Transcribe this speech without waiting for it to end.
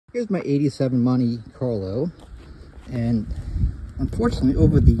Here's my 87 Monte Carlo, and unfortunately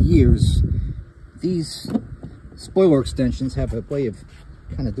over the years these spoiler extensions have a way of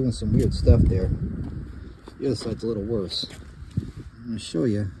kind of doing some weird stuff there. The other side's a little worse. I'm going to show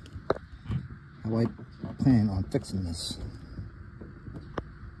you how I plan on fixing this.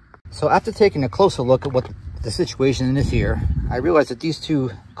 So after taking a closer look at what the situation is here, I realized that these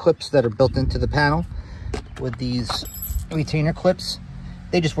two clips that are built into the panel with these retainer clips,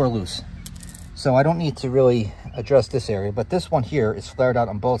 they just were loose. So I don't need to really address this area, but this one here is flared out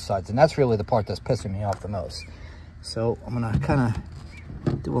on both sides, and that's really the part that's pissing me off the most. So I'm gonna kind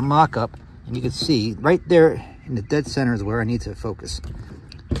of do a mock-up, and you can see right there in the dead center is where I need to focus.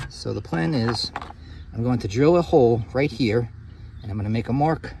 So the plan is I'm going to drill a hole right here, and I'm going to make a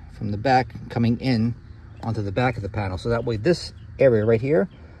mark from the back coming in onto the back of the panel. So that way this area right here,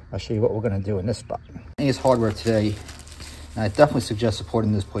 I'll show you what we're going to do in this spot. I use hardware today, and I definitely suggest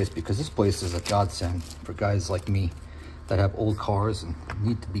supporting this place because this place is a godsend for guys like me that have old cars and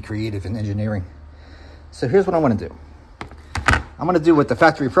need to be creative in engineering. So here's what I want to do. I'm going to do what the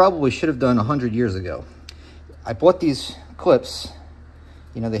factory probably should have done 100 years ago. I bought these clips,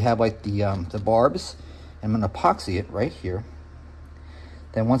 you know, they have like the barbs, and I'm going to epoxy it right here.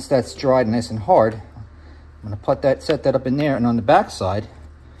 Then once that's dried nice and hard, I'm going to put that, set that up in there, and on the back side,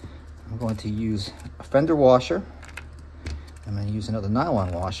 I'm going to use a fender washer. I'm going to use another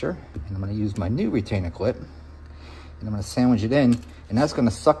nylon washer, and I'm going to use my new retainer clip, and I'm going to sandwich it in, and that's going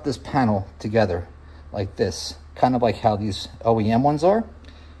to suck this panel together like this, kind of like how these OEM ones are,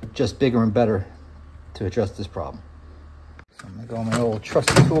 just bigger and better to address this problem. So I'm going to go in my old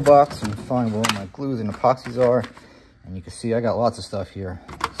trusty toolbox and find where all my glues and epoxies are, and you can see I got lots of stuff here.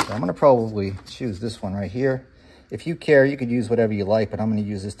 So I'm going to probably choose this one right here. If you care, you could use whatever you like, but I'm going to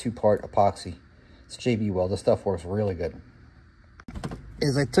use this 2-part epoxy. It's JB Weld. This stuff works really good.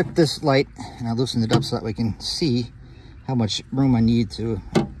 As I took this light and I loosened it up so that we can see how much room I need to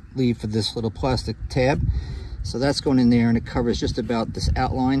leave for this little plastic tab. So that's going in there, and it covers just about this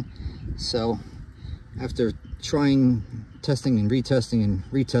outline. So after trying, testing and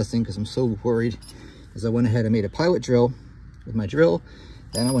retesting because I'm so worried, as I went ahead and made a pilot drill with my drill.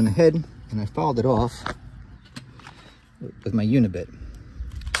 Then I went ahead and I followed it off with my unibit.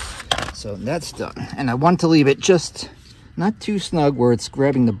 So that's done. And I want to leave it just not too snug where it's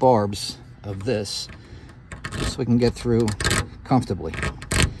grabbing the barbs of this, just so we can get through comfortably.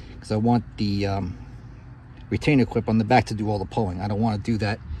 Because I want the retainer clip on the back to do all the pulling. I don't want to do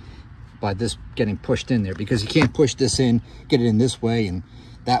that by this getting pushed in there, because you can't push this in, get it in this way and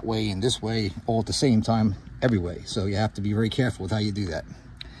that way and this way all at the same time every way. So you have to be very careful with how you do that.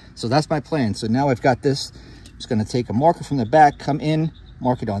 So that's my plan. So now I've got this. I'm just going to take a marker from the back, come in,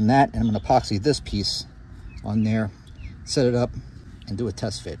 mark it on that, and I'm going to epoxy this piece on there, set it up, and do a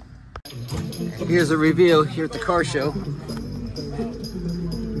test fit. Here's a reveal here at the car show.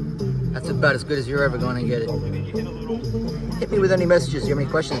 That's about as good as you're ever going to get it. Hit me with any messages. Do you have any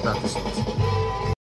questions about this?